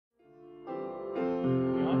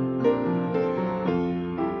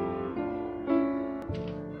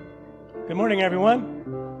Good morning, everyone.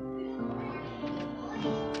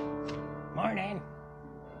 Morning.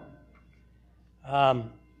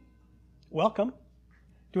 Welcome.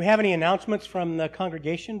 Do we have any announcements from the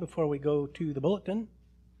congregation before we go to the bulletin?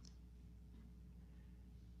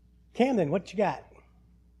 Camden, what you got?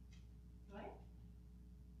 What?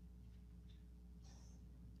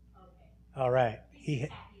 Okay. All right. He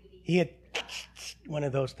had one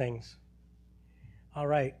of those things. All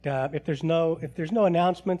right. If there's no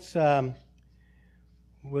announcements,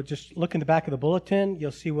 we'll just look in the back of the bulletin.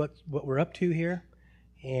 You'll see what we're up to here.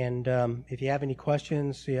 And if you have any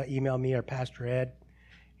questions, email me or Pastor Ed,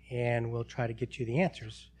 and we'll try to get you the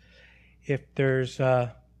answers. If there's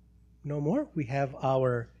no more, we have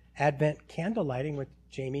our Advent candle lighting with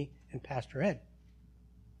Jamie and Pastor Ed.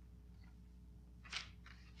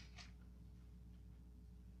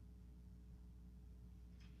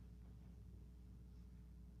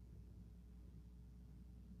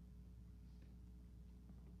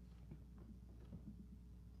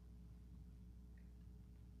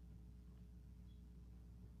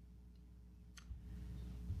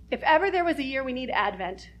 If ever there was a year we need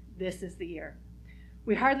Advent, this is the year.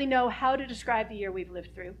 We hardly know how to describe the year we've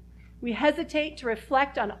lived through. We hesitate to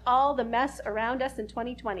reflect on all the mess around us in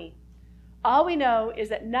 2020. All we know is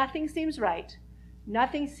that nothing seems right.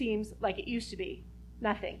 Nothing seems like it used to be.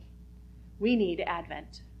 Nothing. We need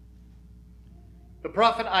Advent. The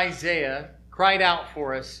prophet Isaiah cried out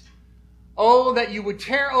for us, "Oh, that you would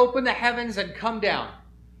tear open the heavens and come down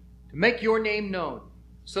to make your name known,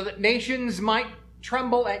 so that nations might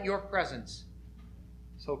tremble at your presence."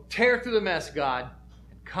 So tear through the mess, God,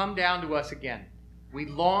 and come down to us again. We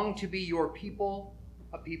long to be your people,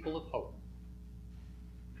 a people of hope.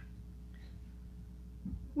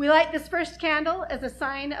 We light this first candle as a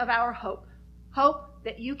sign of our hope. Hope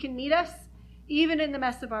that you can meet us, even in the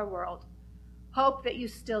mess of our world. Hope that you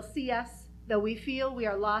still see us, though we feel we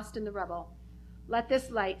are lost in the rubble. Let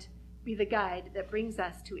this light be the guide that brings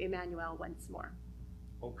us to Emmanuel once more.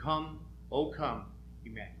 O come,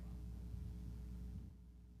 Emmanuel.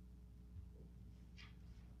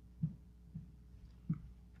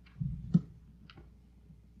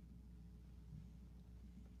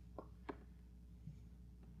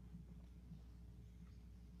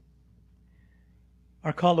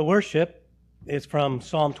 Our call to worship is from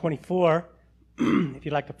Psalm 24. If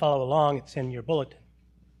you'd like to follow along, it's in your bulletin.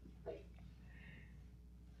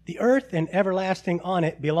 The earth and everlasting on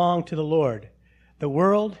it belong to the Lord. The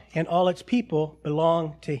world and all its people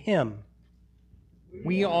belong to him.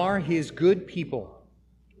 We are his good people.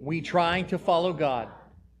 We try to follow God.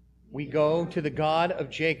 We go to the God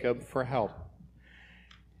of Jacob for help.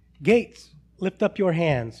 Gates, lift up your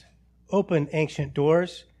hands. Open, ancient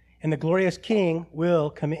doors, and the glorious King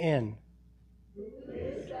will come in.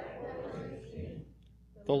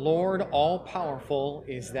 The Lord all-powerful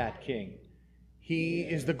is that King. He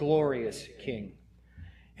is the glorious King.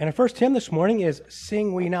 And our first hymn this morning is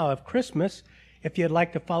Sing We Now of Christmas. If you'd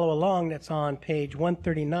like to follow along, that's on page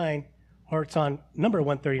 139, or it's on number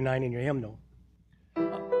 139 in your hymnal.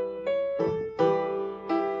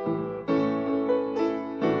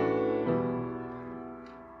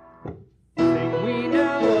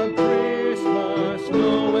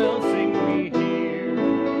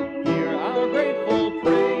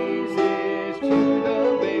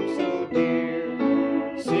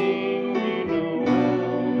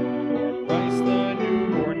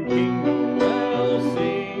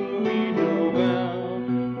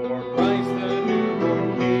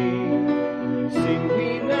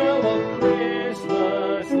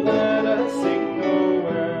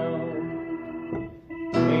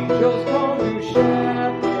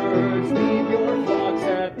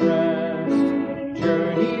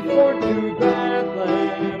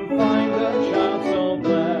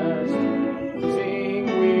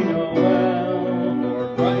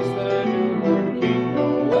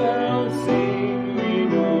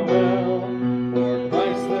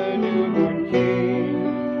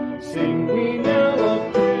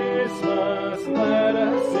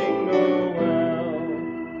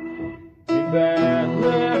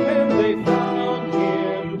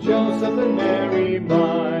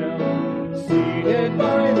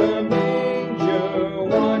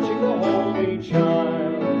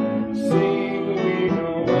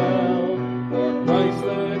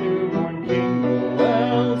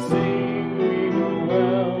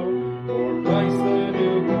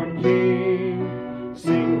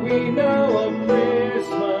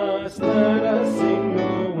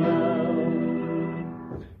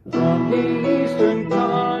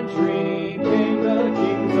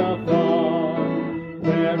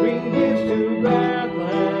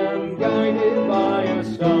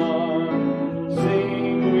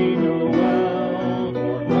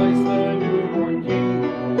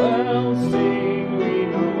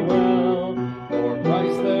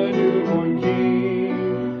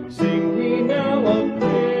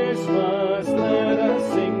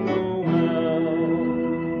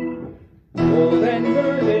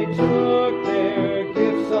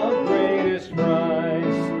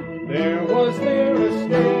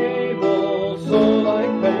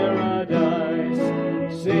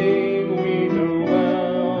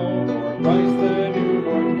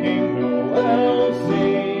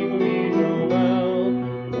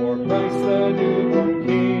 a newborn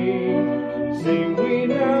King. Sing we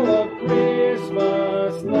now of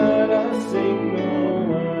Christmas, let us sing Noel.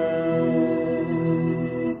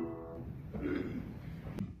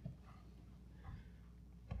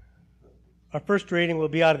 Our first reading will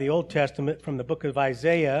be out of the Old Testament from the book of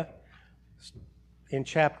Isaiah in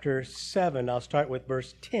chapter 7. I'll start with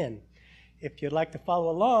verse 10. If you'd like to follow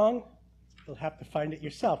along, you'll have to find it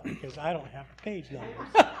yourself because I don't have the page numbers.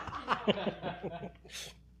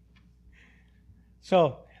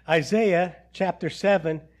 So, Isaiah chapter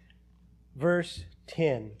 7, verse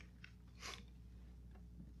 10.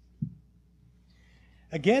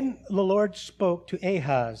 Again, the Lord spoke to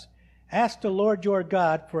Ahaz, "Ask the Lord your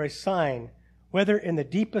God for a sign, whether in the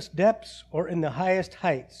deepest depths or in the highest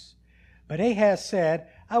heights." But Ahaz said,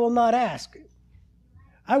 "I will not ask.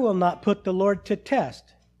 I will not put the Lord to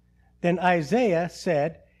test." Then Isaiah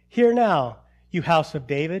said, "Hear now, you house of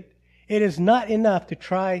David.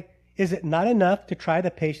 Is it not enough to try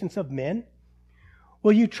the patience of men?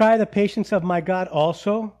 Will you try the patience of my God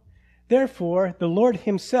also? Therefore, the Lord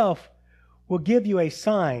himself will give you a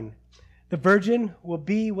sign. The virgin will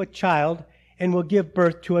be with child and will give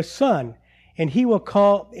birth to a son, and he will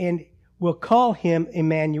call him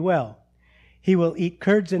Emmanuel. He will eat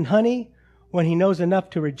curds and honey when he knows enough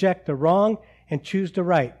to reject the wrong and choose the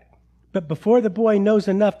right. But before the boy knows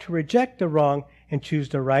enough to reject the wrong and choose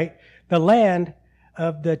the right, the land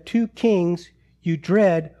of the two kings you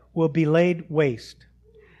dread will be laid waste.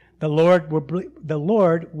 The Lord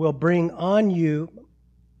will bring on you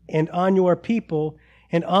and on your people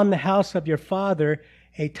and on the house of your father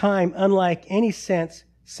a time unlike any since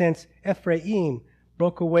Ephraim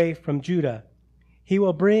broke away from Judah. He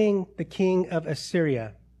will bring the king of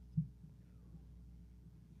Assyria."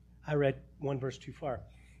 I read one verse too far.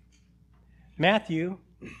 Matthew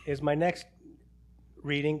is my next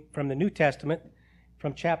reading from the New Testament,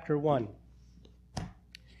 from chapter 1.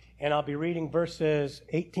 And I'll be reading verses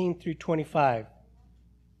 18 through 25.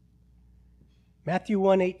 Matthew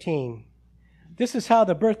 1:18. This is how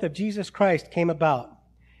the birth of Jesus Christ came about.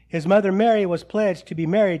 His mother Mary was pledged to be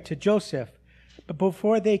married to Joseph, but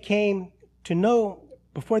before they came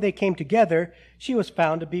together, she was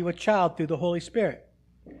found to be with child through the Holy Spirit.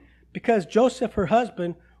 Because Joseph, her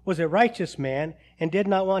husband, was a righteous man and did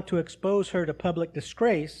not want to expose her to public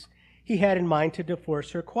disgrace, he had in mind to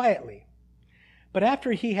divorce her quietly. But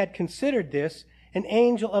after he had considered this, an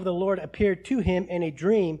angel of the Lord appeared to him in a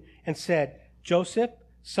dream and said, "Joseph,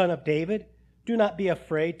 son of David, do not be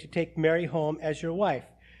afraid to take Mary home as your wife,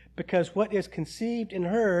 because what is conceived in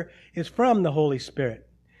her is from the Holy Spirit.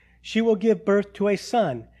 She will give birth to a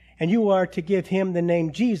son, and you are to give him the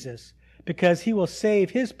name Jesus, because he will save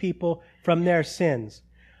his people from their sins."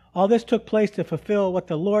 All this took place to fulfill what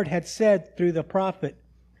the Lord had said through the prophet.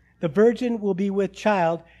 "The virgin will be with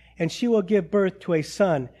child, and she will give birth to a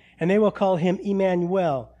son, and they will call him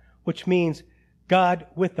Emmanuel," which means God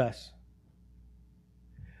with us.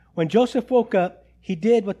 When Joseph woke up, he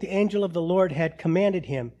did what the angel of the Lord had commanded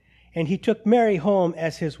him, and he took Mary home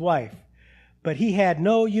as his wife. But he had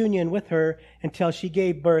no union with her until she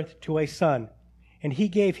gave birth to a son, and he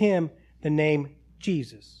gave him the name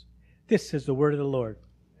Jesus. This is the word of the Lord.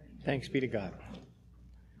 Thanks be to God.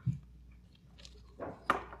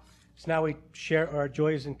 So now we share our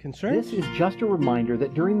joys and concerns. This is just a reminder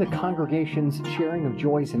that during the congregation's sharing of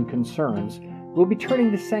joys and concerns, we'll be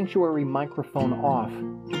turning the sanctuary microphone off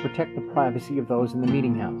to protect the privacy of those in the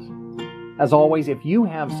meeting house. As always, if you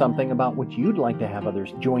have something about which you'd like to have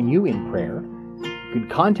others join you in prayer, you can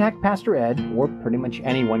contact Pastor Ed or pretty much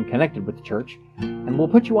anyone connected with the church, and we'll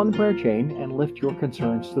put you on the prayer chain and lift your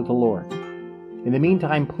concerns to the Lord. In the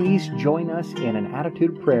meantime, please join us in an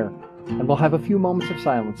attitude of prayer, and we'll have a few moments of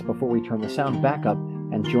silence before we turn the sound back up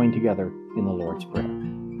and join together in the Lord's Prayer.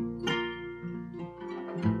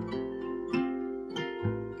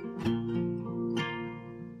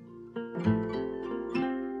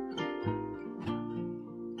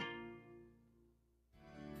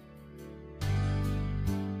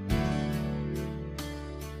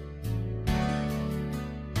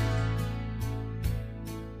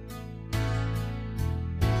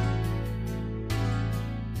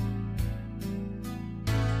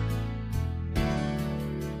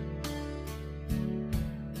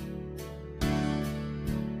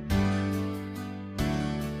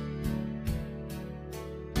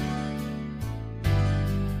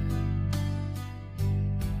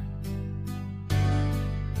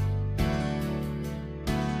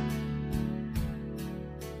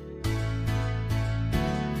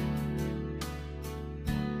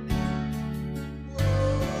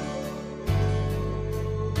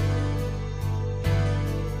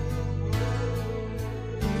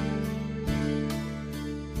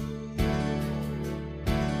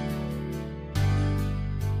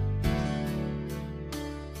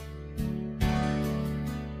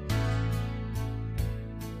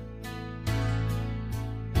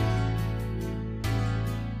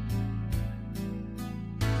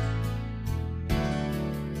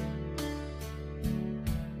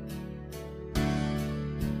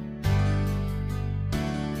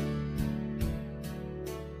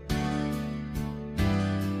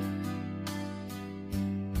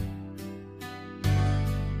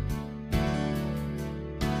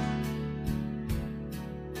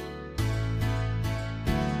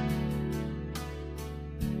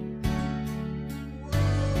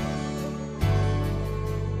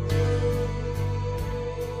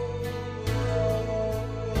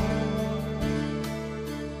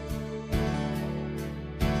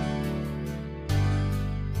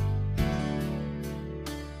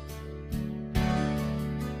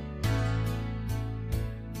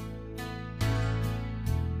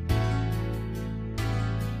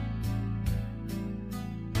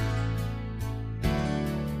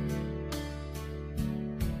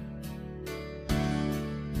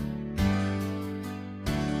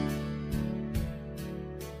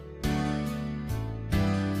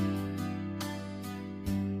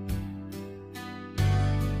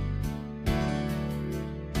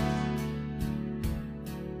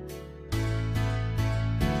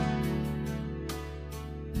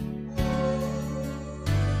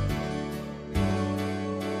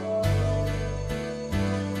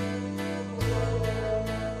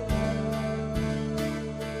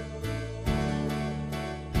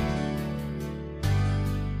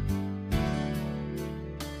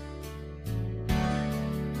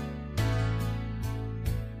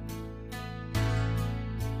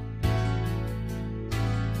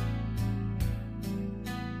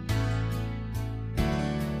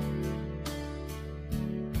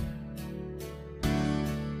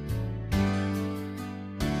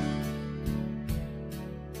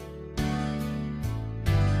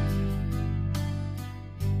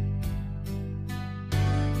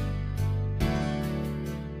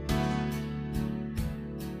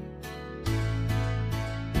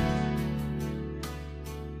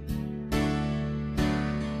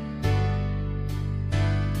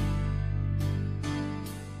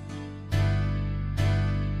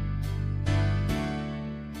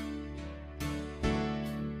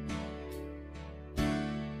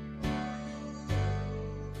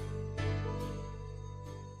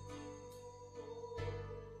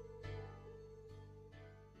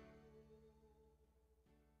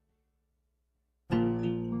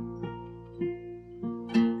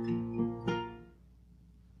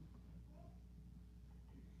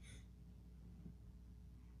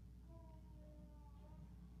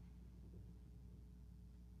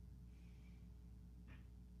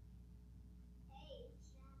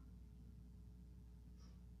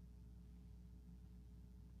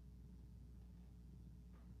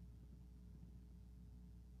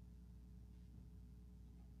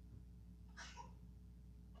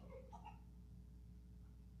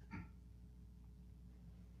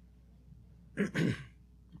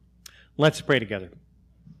 Let's pray together.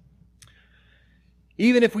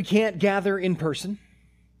 Even if we can't gather in person,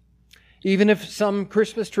 even if some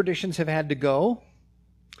Christmas traditions have had to go,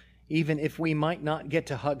 even if we might not get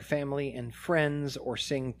to hug family and friends or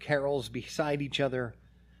sing carols beside each other,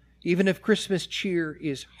 even if Christmas cheer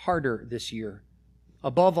is harder this year,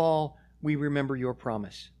 above all, we remember your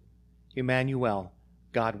promise, Emmanuel,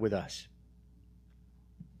 God with us.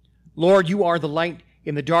 Lord, you are the light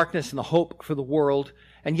in the darkness and the hope for the world,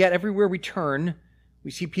 and yet everywhere we turn,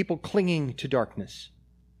 we see people clinging to darkness,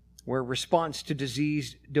 where response to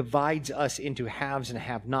disease divides us into haves and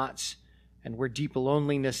have-nots, and where deep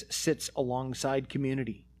loneliness sits alongside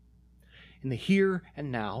community. In the here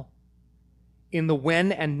and now, in the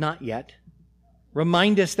when and not yet,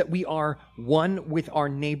 remind us that we are one with our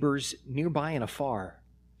neighbors nearby and afar.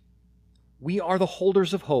 We are the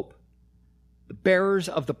holders of hope, the bearers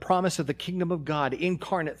of the promise of the kingdom of God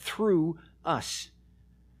incarnate through us.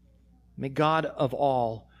 May God of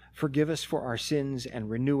all forgive us for our sins and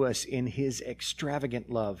renew us in his extravagant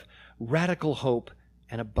love, radical hope,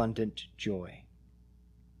 and abundant joy.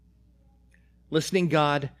 Listening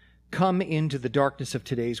God, come into the darkness of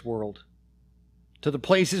today's world, to the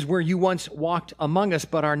places where you once walked among us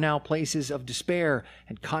but are now places of despair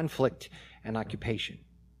and conflict and occupation.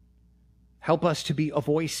 Help us to be a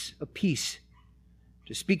voice of peace,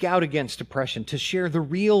 to speak out against oppression, to share the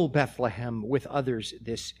real Bethlehem with others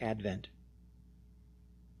this Advent.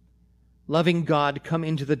 Loving God, come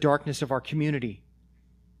into the darkness of our community,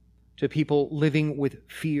 to people living with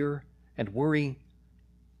fear and worry,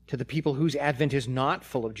 to the people whose Advent is not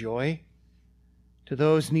full of joy, to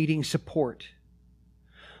those needing support.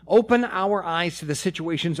 Open our eyes to the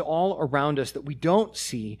situations all around us that we don't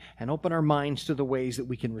see, and open our minds to the ways that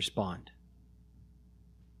we can respond.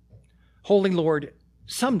 Holy Lord,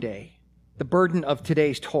 someday the burden of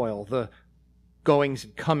today's toil, the goings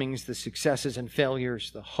and comings, the successes and failures,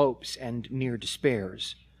 the hopes and near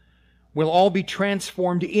despairs, will all be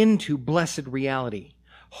transformed into blessed reality.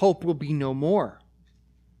 Hope will be no more.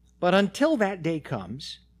 But until that day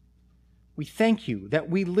comes, we thank you that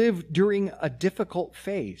we live during a difficult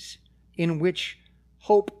phase in which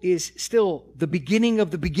hope is still the beginning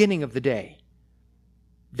of the day.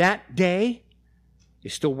 That day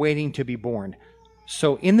is still waiting to be born.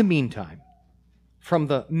 So in the meantime, from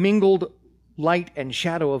the mingled light and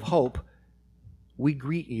shadow of hope, we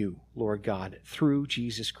greet you, Lord God, through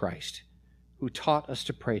Jesus Christ, who taught us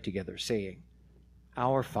to pray together, saying,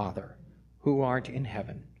 Our Father, who art in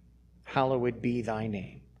heaven, hallowed be thy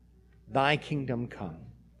name. Thy kingdom come,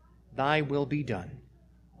 thy will be done,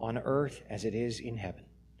 on earth as it is in heaven.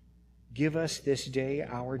 Give us this day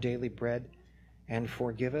our daily bread, and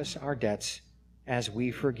forgive us our debts as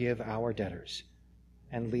we forgive our debtors.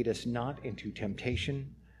 And lead us not into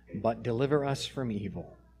temptation, but deliver us from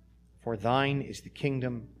evil. For thine is the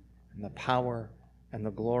kingdom, and the power, and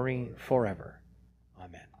the glory forever.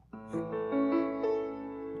 Amen.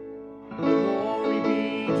 Glory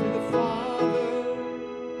be to the Father,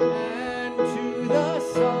 and to the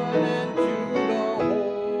Son, and to the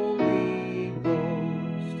Holy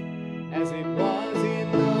Ghost, as it was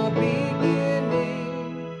in the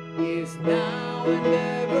beginning, is now, and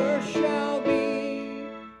ever shall be,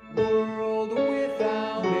 world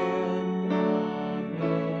without end.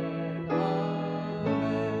 Amen.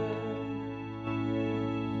 Amen.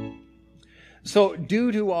 So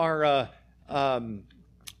due to our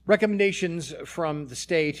recommendations from the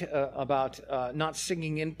state about not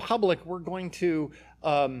singing in public, we're going to,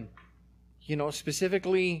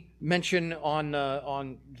 specifically mention on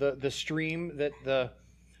the stream that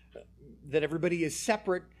everybody is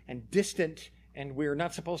separate and distant, and we're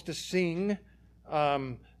not supposed to sing.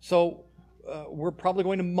 So we're probably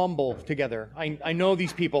going to mumble together. I know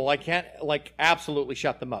these people. I can't absolutely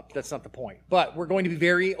shut them up. That's not the point. But we're going to be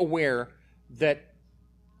very aware that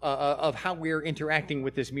of how we're interacting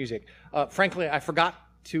with this music. Frankly, I forgot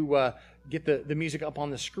to get the music up on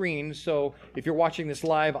the screen, so if you're watching this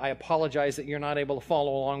live, I apologize that you're not able to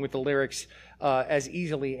follow along with the lyrics as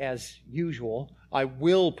easily as usual. I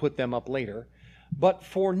will put them up later. But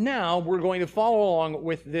for now, we're going to follow along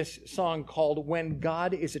with this song called When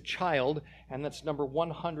God is a Child, and that's number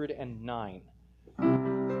 109.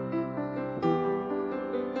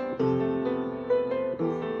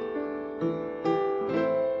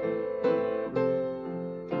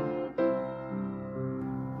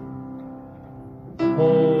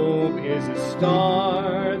 Hope is a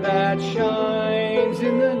star that shines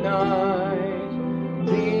in the night,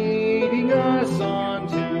 leading us on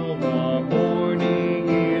till the morning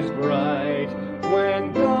is bright.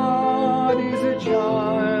 When God is a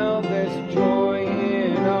child, there's joy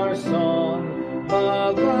in our song.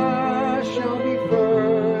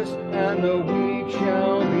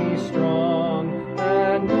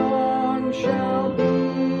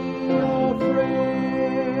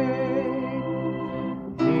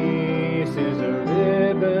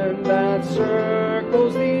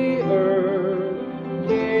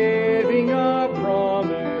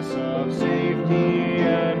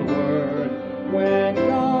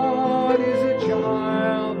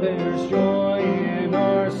 there's joy in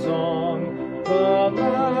our song. The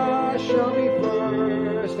last shall be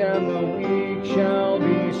first, and the weak shall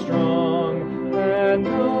be strong, and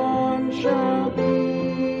none shall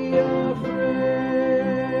be afraid.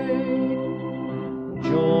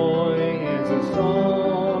 Joy is a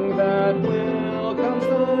song that welcomes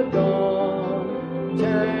the dawn,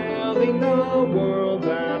 telling the world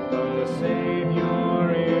that the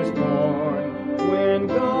Savior is born. When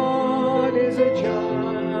God is a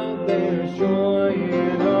child, there's joy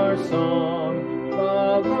in our song.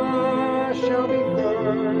 The last shall be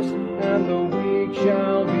first, and the weak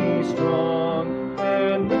shall be strong,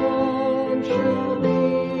 and none shall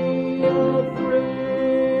be afraid.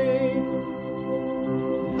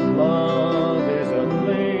 Love is a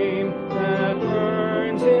flame that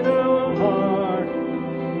burns in our heart.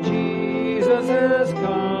 Jesus has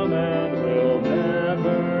come and will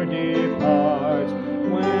never depart.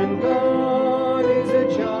 When God is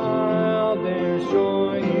a child, there's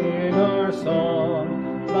joy in our song.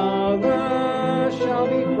 The last shall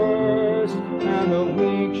be first, and the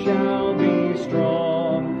weak shall be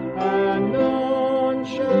strong, and none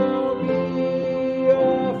shall be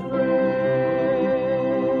afraid.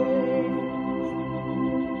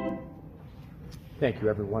 Thank you,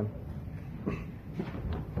 everyone.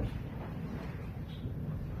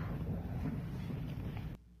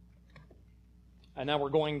 And now we're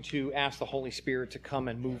going to ask the Holy Spirit to come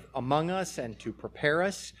and move among us and to prepare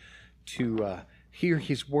us to hear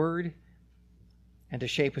His word and to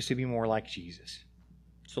shape us to be more like Jesus.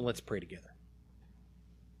 So let's pray together.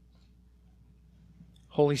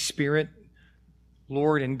 Holy Spirit,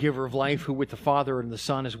 Lord and giver of life, who with the Father and the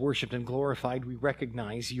Son is worshipped and glorified, we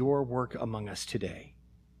recognize your work among us today.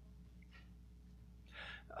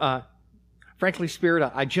 Frankly,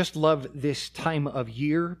 Spirit, I just love this time of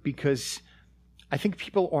year because I think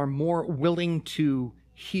people are more willing to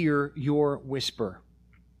hear your whisper.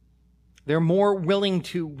 They're more willing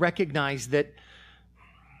to recognize that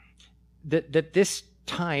this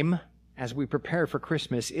time, as we prepare for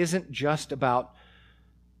Christmas, isn't just about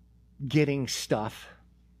getting stuff,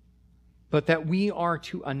 but that we are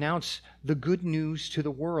to announce the good news to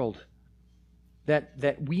the world,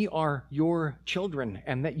 that we are your children,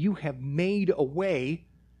 and that you have made a way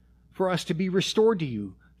for us to be restored to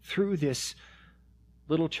you through this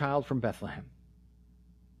little child from Bethlehem.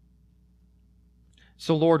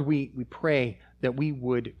 So, Lord, we pray that we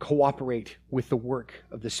would cooperate with the work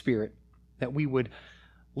of the Spirit, that we would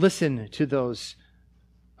listen to those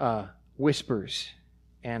whispers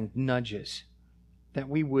and nudges, that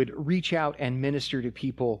we would reach out and minister to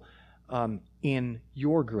people in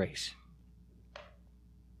your grace.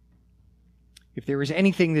 If there is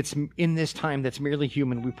anything that's in this time that's merely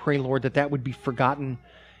human, we pray, Lord, that would be forgotten,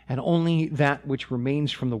 and only that which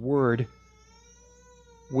remains from the Word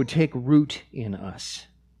would take root in us.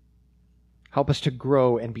 Help us to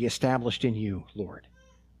grow and be established in you, Lord.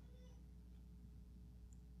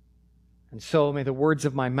 And so may the words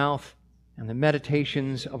of my mouth and the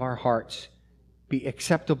meditations of our hearts be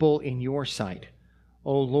acceptable in your sight,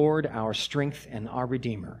 O Lord, our strength and our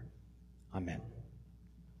Redeemer. Amen.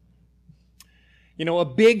 You know, a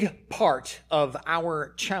big part of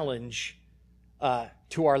our challenge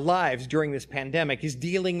to our lives during this pandemic is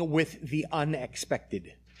dealing with the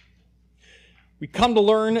unexpected. We come to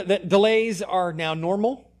learn that delays are now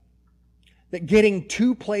normal, that getting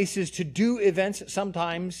to places to do events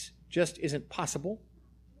sometimes just isn't possible.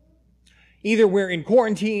 Either we're in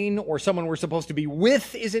quarantine, or someone we're supposed to be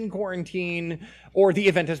with is in quarantine, or the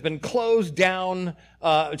event has been closed down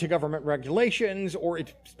to government regulations, or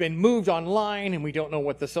it's been moved online and we don't know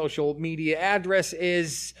what the social media address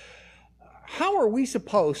is. How are we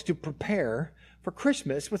supposed to prepare for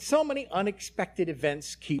Christmas with so many unexpected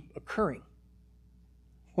events keep occurring?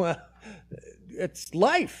 Well, it's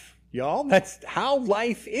life, y'all. That's how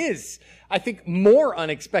life is. I think more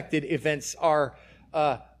unexpected events are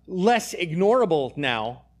less ignorable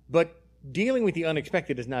now, but dealing with the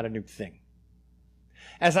unexpected is not a new thing.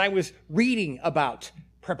 As I was reading about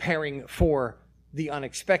preparing for the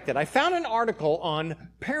unexpected, I found an article on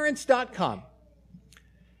parents.com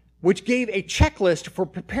which gave a checklist for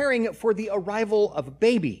preparing for the arrival of a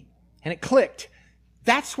baby. And it clicked.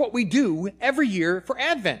 That's what we do every year for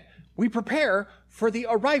Advent. We prepare for the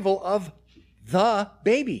arrival of the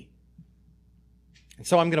baby. And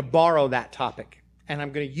so I'm going to borrow that topic, and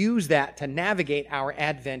I'm going to use that to navigate our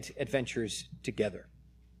Advent adventures together.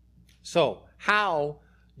 So, how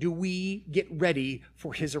do we get ready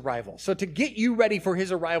for his arrival? So to get you ready for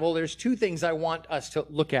his arrival, there's two things I want us to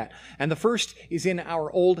look at. And the first is in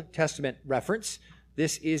our Old Testament reference.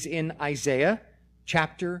 This is in Isaiah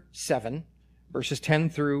chapter 7, verses 10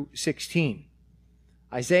 through 16.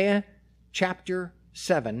 Isaiah chapter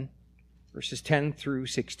 7, verses 10 through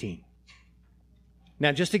 16.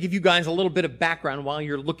 Now, just to give you guys a little bit of background while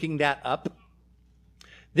you're looking that up,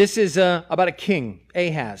 this is about a king,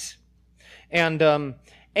 Ahaz. And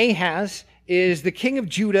Ahaz is the king of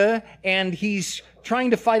Judah, and he's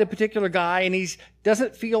trying to fight a particular guy, and he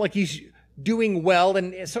doesn't feel like he's doing well.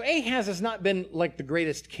 And so Ahaz has not been like the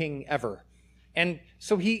greatest king ever. And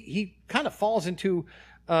so he kind of falls into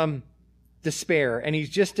despair, and he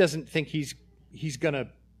just doesn't think he's going to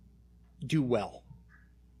do well.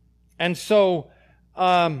 And so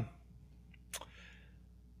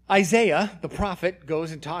Isaiah, the prophet,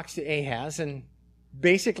 goes and talks to Ahaz and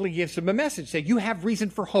basically gives him a message, saying, you have reason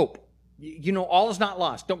for hope. You know, all is not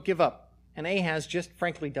lost. Don't give up. And Ahaz just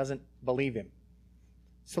frankly doesn't believe him.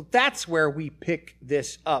 So that's where we pick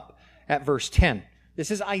this up at verse 10.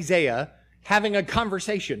 This is Isaiah having a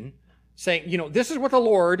conversation saying, you know, this is what the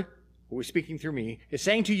Lord, who is speaking through me, is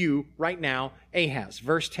saying to you right now, Ahaz.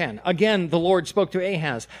 Verse 10. Again, the Lord spoke to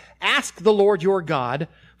Ahaz. Ask the Lord your God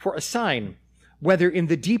for a sign, whether in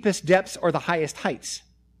the deepest depths or the highest heights.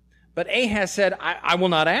 But Ahaz said, I will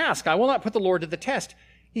not ask. I will not put the Lord to the test.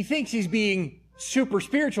 He thinks he's being super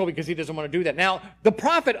spiritual because he doesn't want to do that. Now, the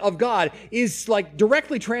prophet of God is like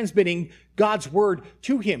directly transmitting God's word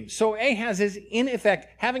to him. So Ahaz is in effect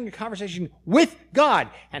having a conversation with God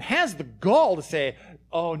and has the gall to say,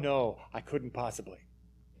 oh no, I couldn't possibly.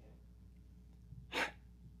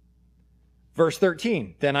 Verse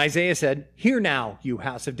 13, then Isaiah said, hear now, you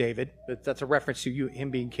house of David. That's a reference to him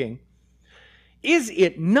being king. Is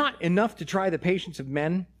it not enough to try the patience of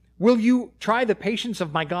men? Will you try the patience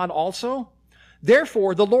of my God also?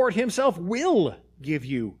 Therefore, the Lord himself will give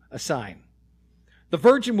you a sign. The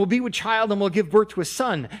virgin will be with child and will give birth to a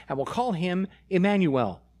son and will call him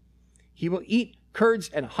Emmanuel. He will eat curds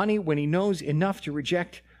and honey when he knows enough to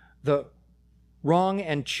reject the wrong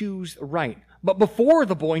and choose the right. But before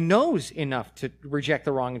the boy knows enough to reject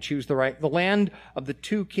the wrong and choose the right, the land of the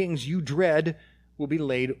two kings you dread will be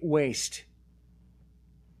laid waste.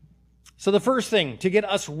 So the first thing to get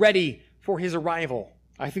us ready for his arrival,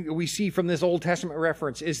 I think that we see from this Old Testament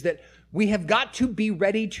reference, is that we have got to be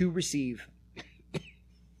ready to receive.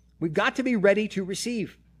 We've got to be ready to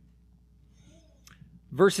receive.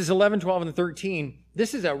 Verses 11, 12, and 13,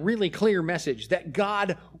 this is a really clear message that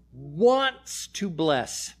God wants to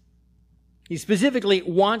bless. He specifically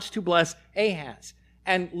wants to bless Ahaz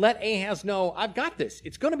and let Ahaz know, I've got this.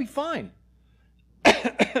 It's going to be fine.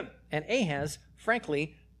 And Ahaz,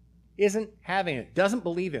 frankly, isn't having it, doesn't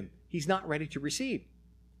believe him. He's not ready to receive.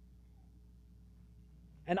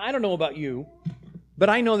 And I don't know about you, but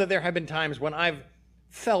I know that there have been times when I've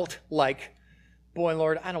felt like, boy,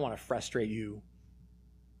 Lord, I don't want to frustrate you.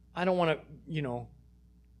 I don't want to,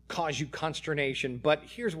 cause you consternation, but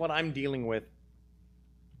here's what I'm dealing with.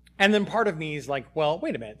 And then part of me is like, well,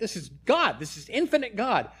 wait a minute. This is God. This is infinite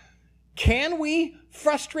God. Can we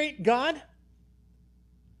frustrate God?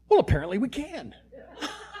 Well, apparently we can.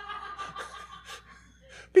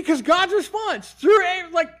 Because God's response through,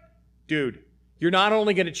 dude, you're not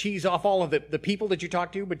only going to cheese off all of the people that you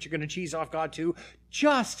talk to, but you're going to cheese off God too.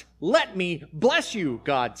 Just let me bless you,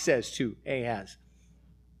 God says to Ahaz.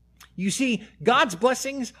 You see, God's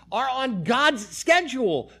blessings are on God's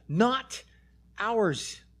schedule, not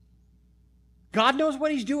ours. God knows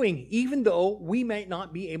what he's doing, even though we might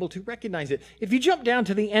not be able to recognize it. If you jump down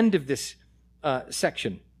to the end of this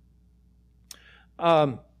section,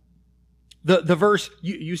 the verse,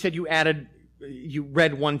 you said you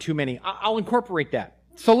read one too many. I'll incorporate that.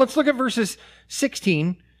 So let's look at verses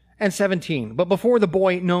 16 and 17. But before the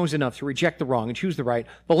boy knows enough to reject the wrong and choose the right,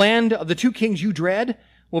 the land of the two kings you dread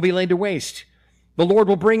will be laid to waste. The Lord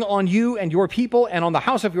will bring on you and your people and on the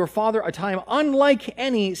house of your father a time unlike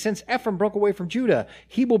any since Ephraim broke away from Judah.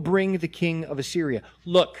 He will bring the king of Assyria.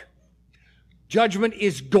 Look, judgment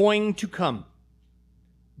is going to come.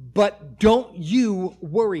 But don't you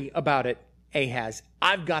worry about it, Ahaz.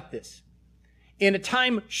 I've got this. In a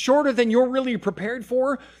time shorter than you're really prepared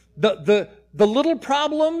for, the little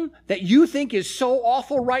problem that you think is so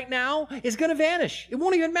awful right now is going to vanish. It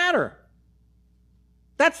won't even matter.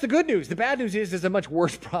 That's the good news. The bad news is there's a much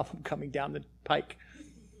worse problem coming down the pike.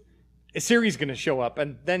 Assyria's going to show up,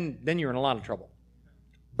 and then you're in a lot of trouble.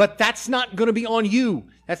 But that's not going to be on you.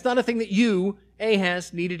 That's not a thing that you,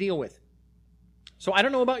 Ahaz, need to deal with. So I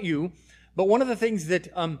don't know about you, but one of the things that,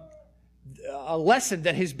 a lesson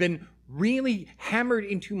that has been really hammered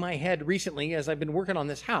into my head recently as I've been working on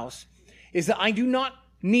this house is that I do not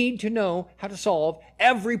need to know how to solve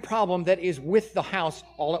every problem that is with the house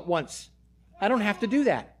all at once. I don't have to do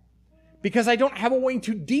that. because I don't have a way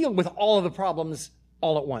to deal with all of the problems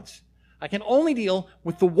all at once. I can only deal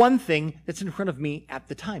with the one thing that's in front of me at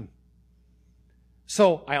the time.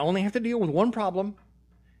 So I only have to deal with one problem,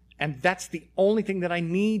 and that's the only thing that I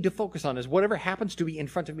need to focus on, is whatever happens to be in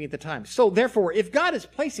front of me at the time. So therefore, if God is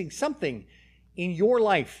placing something in your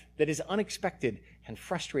life that is unexpected and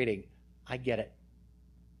frustrating, I get it.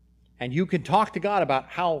 And you can talk to God about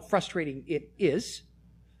how frustrating it is,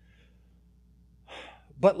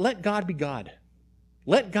 but let God be God.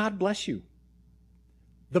 Let God bless you.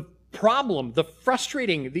 The problem, the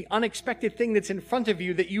frustrating, the unexpected thing that's in front of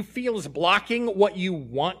you that you feel is blocking what you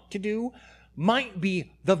want to do might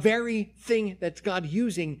be the very thing that's God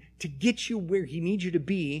using to get you where He needs you to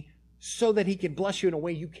be so that He can bless you in a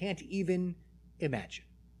way you can't even imagine.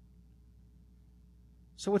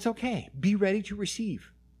 So it's okay. Be ready to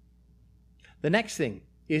receive. The next thing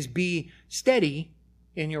is be steady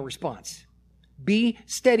in your response. Be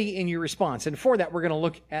steady in your response. And for that, we're going to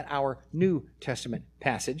look at our New Testament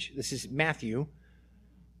passage. This is Matthew,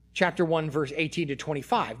 chapter 1, verse 18 to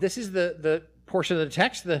 25. This is the portion of the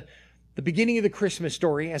text, the beginning of the Christmas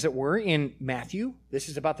story, as it were, in Matthew. This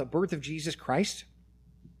is about the birth of Jesus Christ.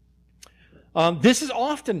 This is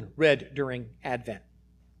often read during Advent.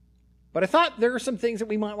 But I thought there are some things that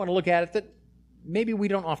we might want to look at that maybe we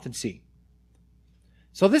don't often see.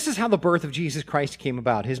 So this is how the birth of Jesus Christ came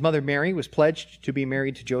about. His mother Mary was pledged to be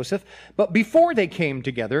married to Joseph, but before they came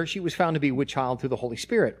together, she was found to be with child through the Holy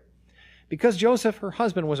Spirit. Because Joseph, her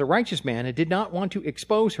husband, was a righteous man and did not want to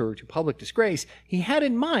expose her to public disgrace, he had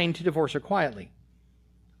in mind to divorce her quietly.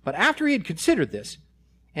 But after he had considered this,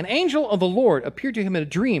 an angel of the Lord appeared to him in a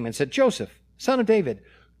dream and said, "Joseph, son of David,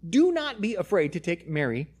 do not be afraid to take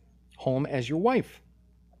Mary home as your wife,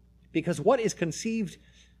 because what is conceived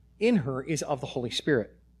in her is of the Holy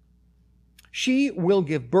Spirit. She will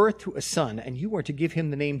give birth to a son, and you are to give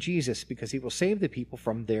him the name Jesus, because he will save the people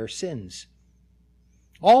from their sins."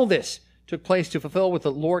 All this took place to fulfill what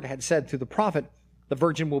the Lord had said through the prophet, "The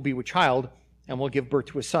virgin will be with child and will give birth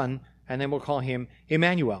to a son, and then we'll call him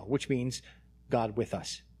Emmanuel," which means God with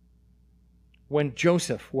us. When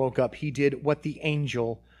Joseph woke up, he did what the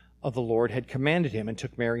angel of the Lord had commanded him and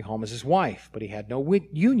took Mary home as his wife, but he had no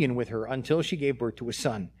union with her until she gave birth to a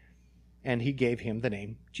son, and he gave him the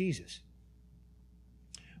name Jesus.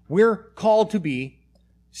 We're called to be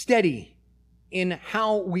steady in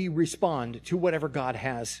how we respond to whatever God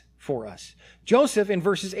has for us. Joseph, in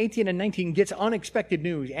verses 18 and 19, gets unexpected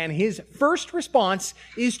news, and his first response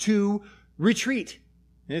is to retreat.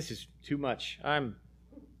 This is too much. I'm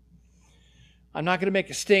not going to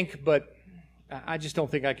make a stink, but I just don't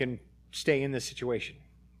think I can stay in this situation.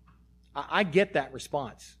 I get that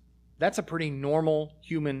response. That's a pretty normal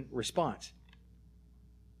human response.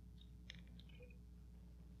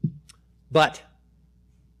 But,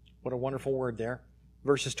 what a wonderful word there.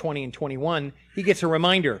 Verses 20 and 21, he gets a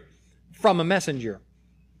reminder from a messenger.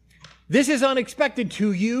 This is unexpected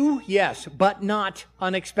to you, yes, but not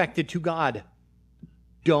unexpected to God.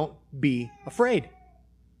 Don't be afraid.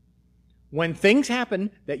 When things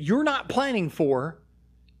happen that you're not planning for,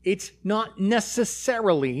 it's not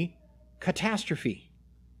necessarily catastrophe.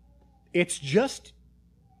 It's just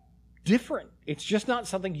different. It's just not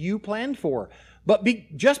something you planned for. But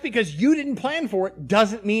just because you didn't plan for it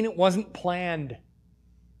doesn't mean it wasn't planned.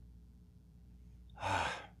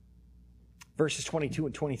 Verses 22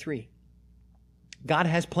 and 23. God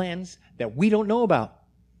has plans that we don't know about,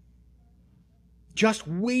 just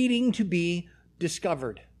waiting to be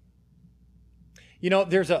discovered. You know,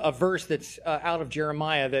 there's a verse that's out of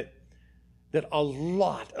Jeremiah that a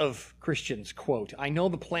lot of Christians quote. "I know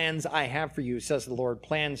the plans I have for you, says the Lord,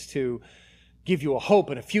 plans to give you a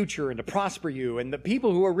hope and a future and to prosper you." And the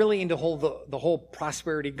people who are really into the whole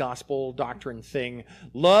prosperity gospel doctrine thing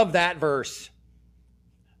love that verse.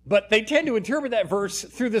 But they tend to interpret that verse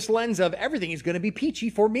through this lens of everything is going to be peachy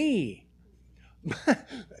for me.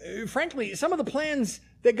 Frankly, some of the plans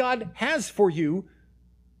that God has for you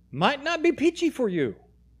might not be peachy for you.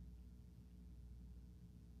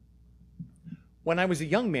 When I was a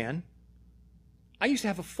young man, I used to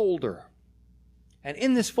have a folder. And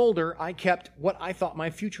in this folder, I kept what I thought my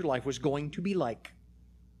future life was going to be like.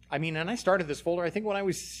 And I started this folder, I think, when I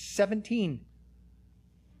was 17.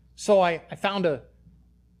 So I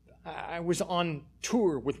was on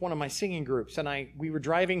tour with one of my singing groups, and we were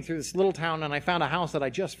driving through this little town, and I found a house that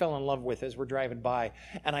I just fell in love with as we're driving by.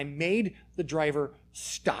 And I made the driver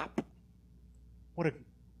stop. What a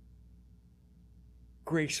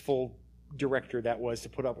graceful director that was to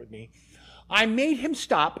put up with me. I made him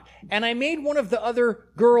stop, and I made one of the other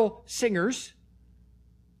girl singers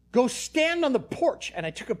go stand on the porch. And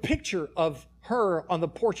I took a picture of her on the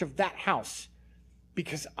porch of that house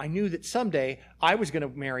because I knew that someday I was going to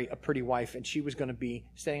marry a pretty wife and she was going to be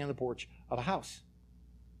standing on the porch of a house.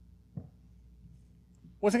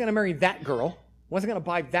 Wasn't going to marry that girl. Wasn't going to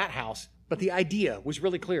buy that house. But the idea was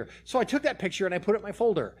really clear. So I took that picture and I put it in my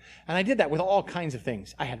folder. And I did that with all kinds of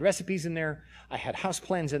things. I had recipes in there. I had house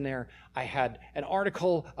plans in there. I had an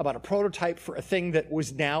article about a prototype for a thing that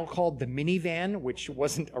was now called the minivan, which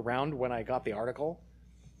wasn't around when I got the article.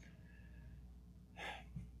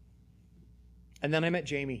 And then I met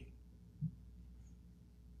Jamie.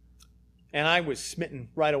 And I was smitten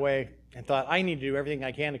right away and thought, I need to do everything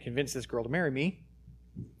I can to convince this girl to marry me.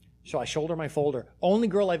 So I showed her my folder. Only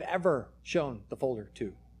girl I've ever shown the folder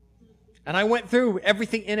to. And I went through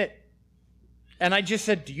everything in it. And I just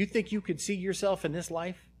said, do you think you could see yourself in this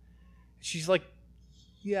life? She's like,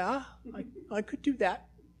 yeah, I could do that.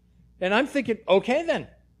 And I'm thinking, okay then,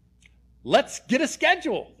 let's get a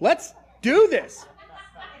schedule. Let's do this.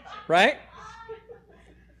 Right?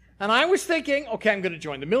 And I was thinking, okay, I'm going to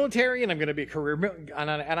join the military and I'm going to be a career,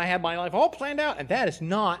 and I had my life all planned out. And that is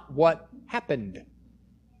not what happened.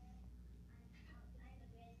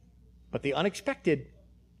 But the unexpected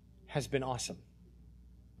has been awesome.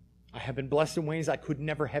 I have been blessed in ways I could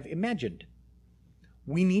never have imagined.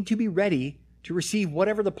 We need to be ready to receive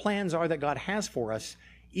whatever the plans are that God has for us,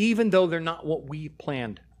 even though they're not what we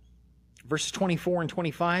planned. Verses 24 and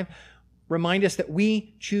 25 remind us that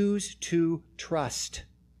we choose to trust.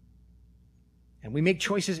 And we make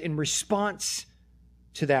choices in response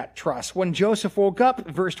to that trust. When Joseph woke up,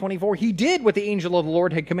 verse 24, he did what the angel of the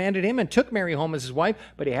Lord had commanded him and took Mary home as his wife,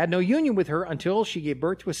 but he had no union with her until she gave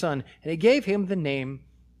birth to a son, and he gave him the name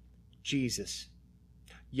Jesus.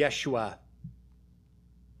 Yeshua.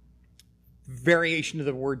 Variation of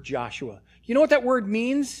the word Joshua. You know what that word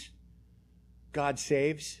means? God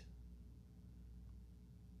saves.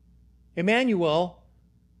 Emmanuel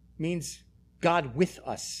means God with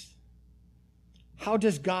us. How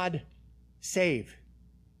does God save?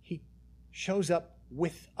 He shows up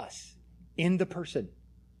with us in the person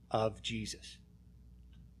of Jesus.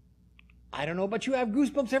 I don't know about you, I have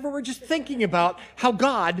goosebumps everywhere just thinking about how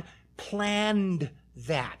God planned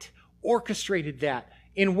that, orchestrated that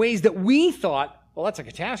in ways that we thought, well, that's a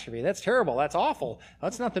catastrophe, that's terrible, that's awful,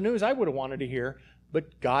 that's not the news I would have wanted to hear,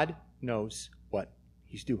 but God knows what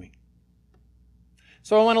he's doing.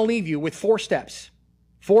 So I want to leave you with 4 steps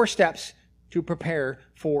to prepare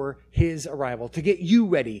for his arrival, to get you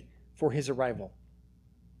ready for his arrival.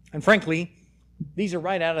 And frankly, these are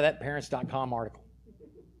right out of that parents.com article.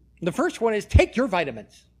 The first one is take your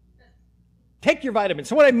vitamins. Take your vitamins.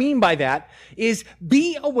 So what I mean by that is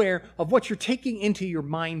be aware of what you're taking into your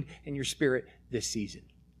mind and your spirit this season.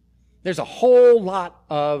 There's a whole lot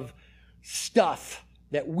of stuff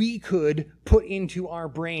that we could put into our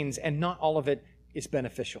brains, and not all of it is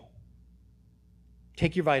beneficial.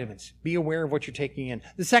 Take your vitamins. Be aware of what you're taking in.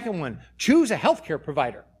 The second one, choose a healthcare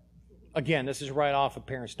provider. Again, this is right off of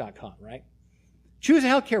parents.com, right? Choose a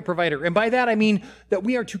healthcare provider. And by that, I mean that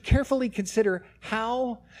we are to carefully consider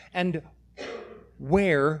how and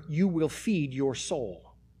where you will feed your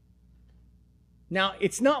soul. Now,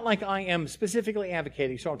 it's not like I am specifically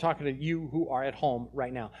advocating, so I'm talking to you who are at home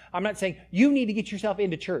right now. I'm not saying you need to get yourself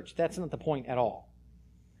into church. That's not the point at all.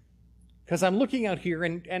 Because I'm looking out here,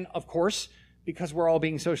 and of course, because we're all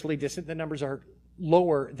being socially distant, the numbers are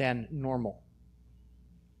lower than normal.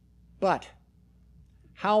 But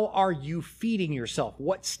how are you feeding yourself?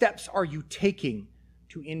 What steps are you taking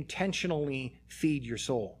to intentionally feed your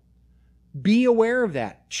soul? Be aware of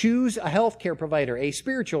that. Choose a healthcare provider, a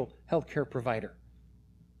spiritual healthcare provider.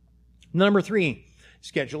 Number 3,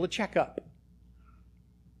 schedule a checkup.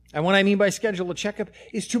 And what I mean by schedule a checkup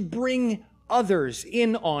is to bring others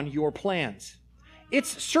in on your plans.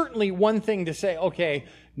 It's certainly one thing to say, okay,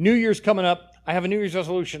 New Year's coming up, I have a New Year's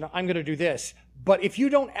resolution, I'm going to do this. But if you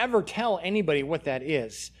don't ever tell anybody what that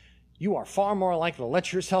is, you are far more likely to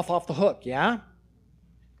let yourself off the hook, yeah?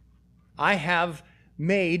 I have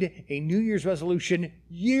made a New Year's resolution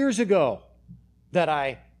years ago that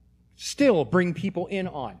I still bring people in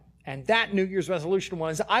on. And that New Year's resolution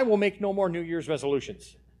was, I will make no more New Year's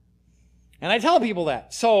resolutions. And I tell people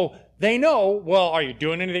that. So they know, well, are you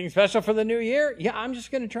doing anything special for the new year? Yeah, I'm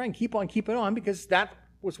just going to try and keep on keeping on because that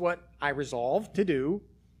was what I resolved to do.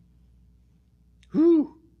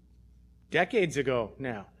 Decades ago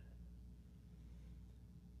now.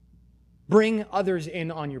 Bring others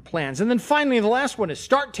in on your plans. And then finally, the last one is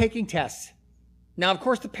start taking tests. Now, of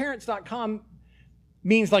course, the parents.com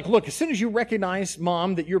means like, look, as soon as you recognize,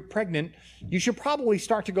 mom, that you're pregnant, you should probably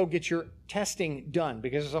start to go get your testing done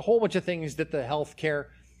because there's a whole bunch of things that the healthcare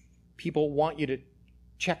people want you to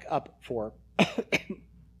check up for.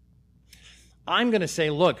 I'm going to say,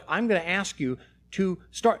 look, I'm going to ask you to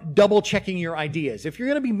start double-checking your ideas. If you're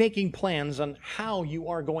going to be making plans on how you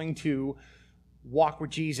are going to walk with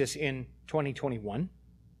Jesus in 2021,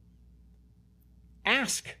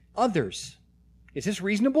 ask others, is this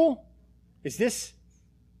reasonable? Is this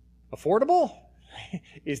affordable?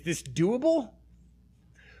 Is this doable?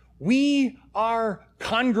 We are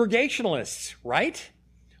Congregationalists, right?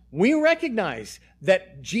 We recognize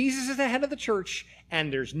that Jesus is the head of the church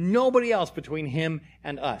and there's nobody else between him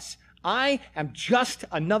and us. I am just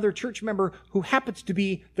another church member who happens to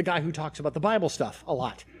be the guy who talks about the Bible stuff a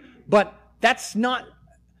lot. But that's not,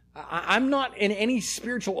 I'm not in any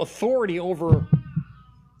spiritual authority over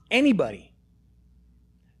anybody.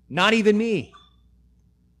 Not even me.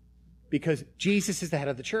 Because Jesus is the head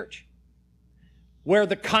of the church. Where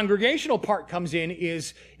the congregational part comes in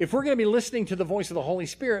is, if we're going to be listening to the voice of the Holy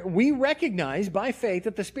Spirit, we recognize by faith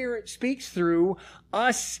that the Spirit speaks through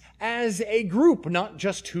us as a group, not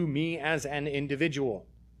just to me as an individual.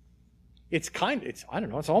 It's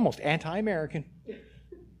almost anti-American.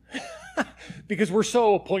 Because we're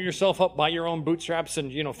so pull yourself up by your own bootstraps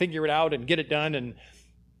and, figure it out and get it done. And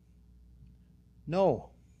no.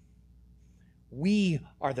 We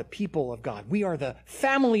are the people of God. We are the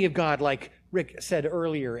family of God, like Rick said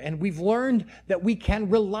earlier, and we've learned that we can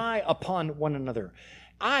rely upon one another.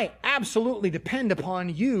 I absolutely depend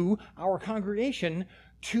upon you, our congregation,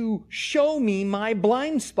 to show me my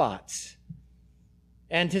blind spots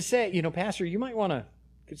and to say, Pastor, you might want to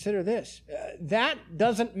consider this. That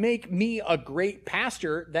doesn't make me a great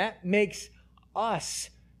pastor. That makes us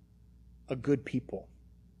a good people.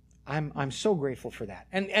 I'm so grateful for that.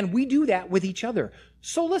 And we do that with each other.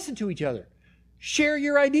 So listen to each other. Share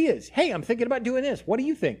your ideas. Hey, I'm thinking about doing this. What do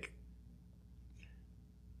you think?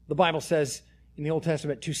 The Bible says in the Old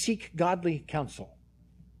Testament to seek godly counsel.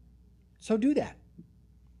 So do that.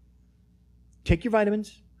 Take your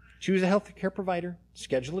vitamins. Choose a health care provider.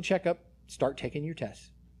 Schedule a checkup. Start taking your tests.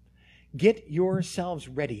 Get yourselves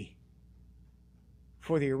ready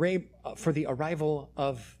for the arrival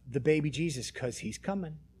of the baby Jesus, because he's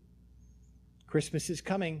coming. Christmas is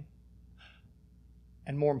coming.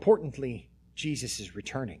 And more importantly, Jesus is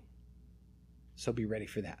returning. So be ready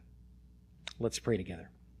for that. Let's pray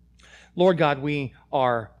together. Lord God, we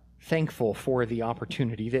are thankful for the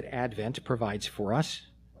opportunity that Advent provides for us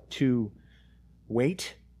to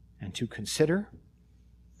wait and to consider.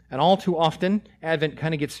 And all too often, Advent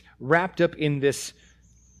kind of gets wrapped up in this,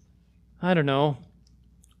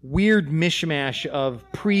 weird mishmash of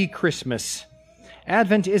pre-Christmas.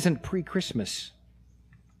 Advent isn't pre-Christmas,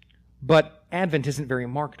 but Advent isn't very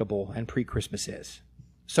marketable, and pre-Christmas is.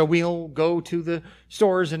 So we'll go to the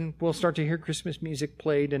stores and we'll start to hear Christmas music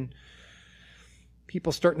played and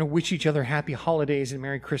people starting to wish each other happy holidays and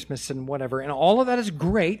Merry Christmas and whatever. And all of that is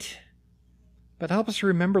great, but help us to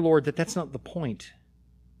remember, Lord, that that's not the point.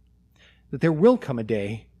 That there will come a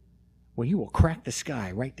day when you will crack the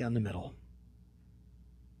sky right down the middle.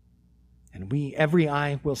 And every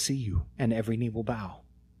eye will see you and every knee will bow.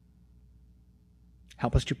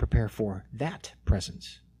 Help us to prepare for that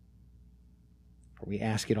presence. For we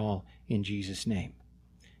ask it all in Jesus' name.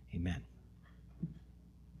 Amen.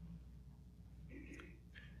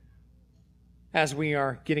 As we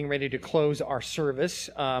are getting ready to close our service,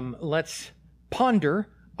 let's ponder,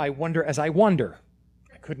 I wonder as I wonder.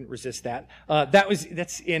 I couldn't resist that.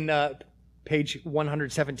 That's in page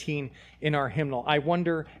 117 in our hymnal. I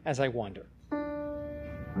wonder as I wander.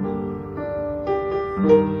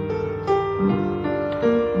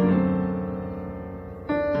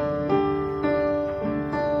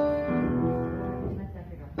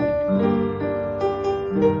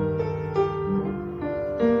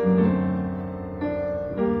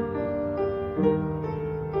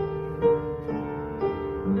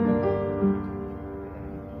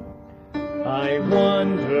 I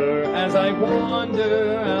wonder as I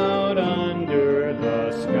wander out under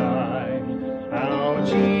the sky, how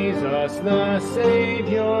Jesus the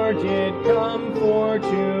Savior did come for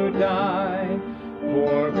to die,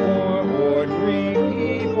 for poor ordinary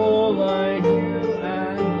people like you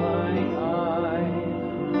and like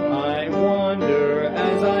I wonder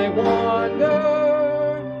as I wander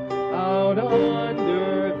out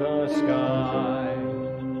under the sky.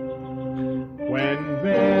 When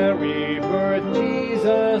Mary birthed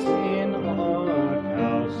Jesus in a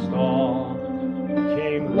cow stall,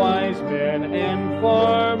 came wise men and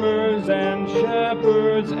farmers and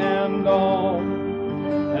shepherds and all,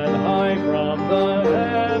 and high from the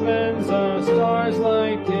heavens a star's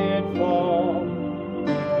light did fall,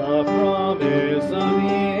 the promise of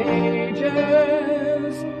the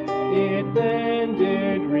ages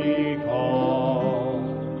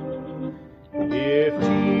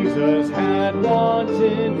Jesus had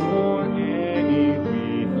wanted for anything,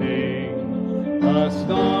 a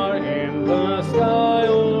star in the sky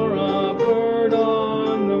or a bird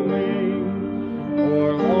on the wing,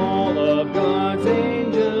 or all of God's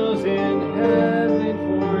angels in heaven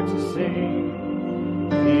for to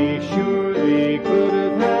sing, he surely could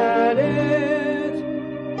have had it,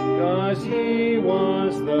 'cause he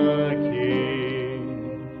was the king.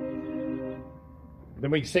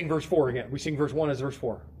 Then we sing verse 4 again. We sing verse 1 as verse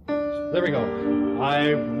 4. There we go.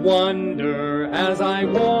 I wonder as I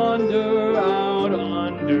wander out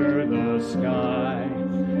under the sky,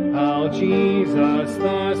 how Jesus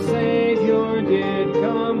the Savior did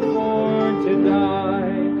come for to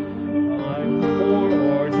die. I'm poor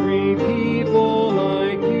ordinary people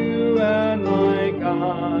like you and like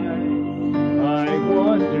I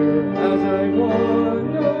wonder as I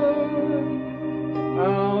wander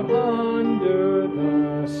out under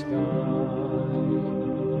the sky.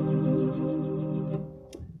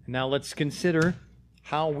 Now let's consider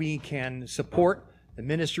how we can support the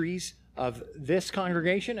ministries of this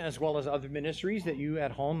congregation as well as other ministries that you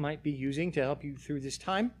at home might be using to help you through this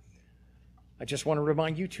time. I just want to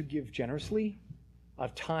remind you to give generously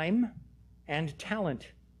of time and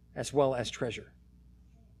talent as well as treasure.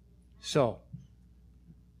 So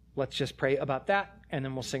let's just pray about that, and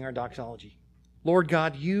then we'll sing our doxology. Lord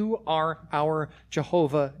God, you are our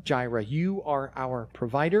Jehovah Jireh. You are our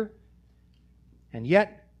provider, and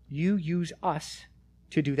yet you use us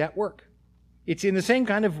to do that work. It's in the same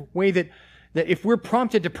kind of way that if we're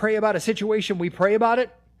prompted to pray about a situation, we pray about it,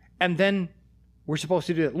 and then we're supposed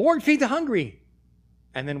to do it. Lord, feed the hungry,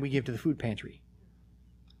 and then we give to the food pantry.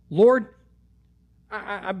 Lord,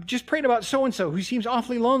 I'm just praying about so-and-so who seems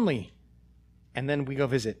awfully lonely, and then we go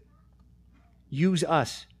visit. Use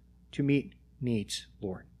us to meet needs,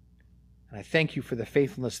 Lord. And I thank you for the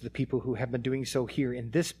faithfulness of the people who have been doing so here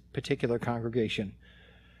in this particular congregation.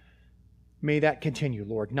 May that continue,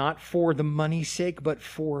 Lord, not for the money's sake, but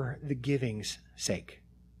for the giving's sake.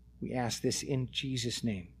 We ask this in Jesus'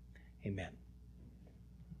 name. Amen.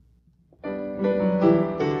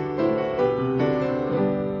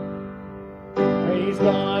 Praise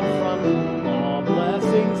God from whom all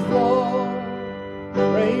blessings flow.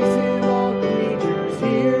 Praise Him, all creatures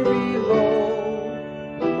here below.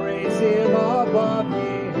 Praise Him above,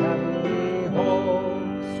 ye heavenly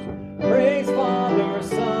host. Praise Father,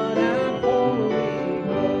 Son, and Holy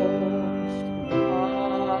Ghost.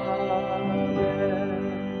 Amen.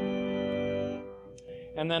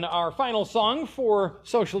 And then our final song for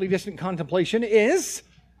socially distant contemplation is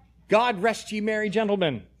God Rest Ye Merry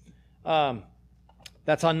Gentlemen.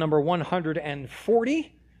 That's on number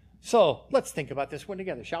 140. So let's think about this one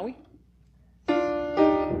together, shall we?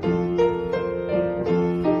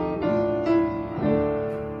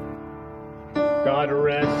 God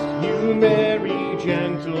rest you, merry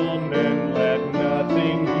gentlemen, let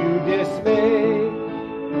nothing you dismay.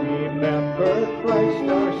 Remember Christ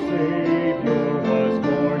our Savior was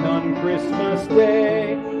born on Christmas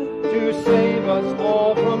Day to save us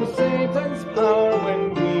all from Satan's power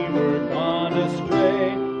when we were gone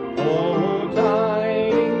astray. Oh,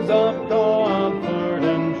 tidings of comfort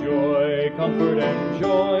and joy, comfort and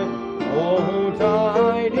joy. Oh,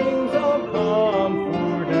 tidings of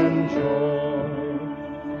comfort and joy.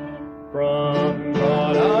 From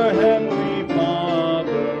God our Heavenly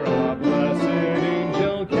Father, a blessed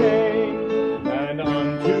angel came, and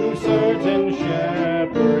unto certain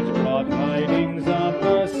shepherds brought tidings of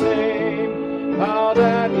the same, how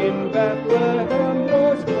that in Bethlehem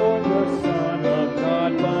was born the Son of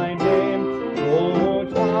God by name. Oh,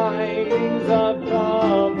 tidings of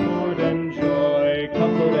comfort and joy,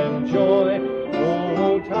 comfort and joy.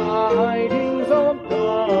 Oh, tidings of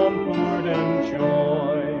comfort and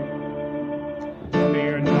joy.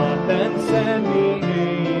 Fear not, then said the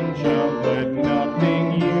angel, let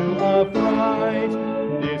nothing you affright.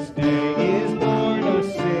 This day is born a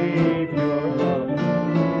Savior,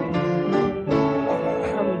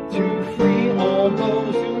 to free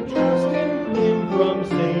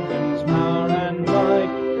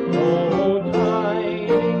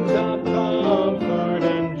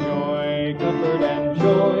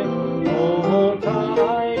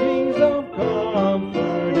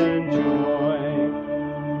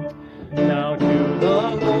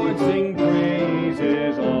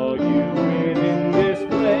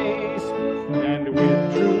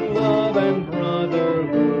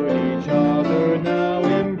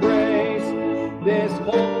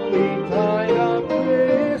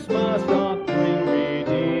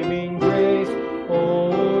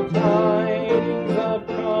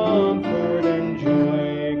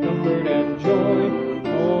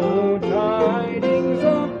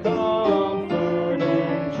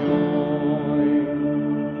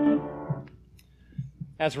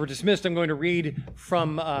As we're dismissed, I'm going to read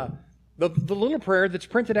from the little prayer that's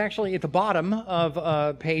printed actually at the bottom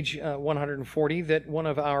of page 140 that one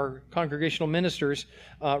of our congregational ministers,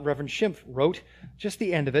 Reverend Schimpf, wrote, just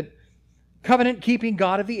the end of it. Covenant-keeping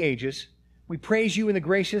God of the ages, we praise you in the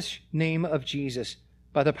gracious name of Jesus,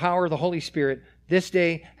 by the power of the Holy Spirit, this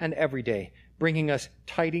day and every day, bringing us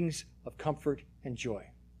tidings of comfort and joy.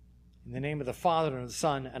 In the name of the Father, and of the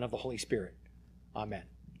Son, and of the Holy Spirit. Amen.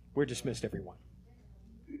 We're dismissed, everyone.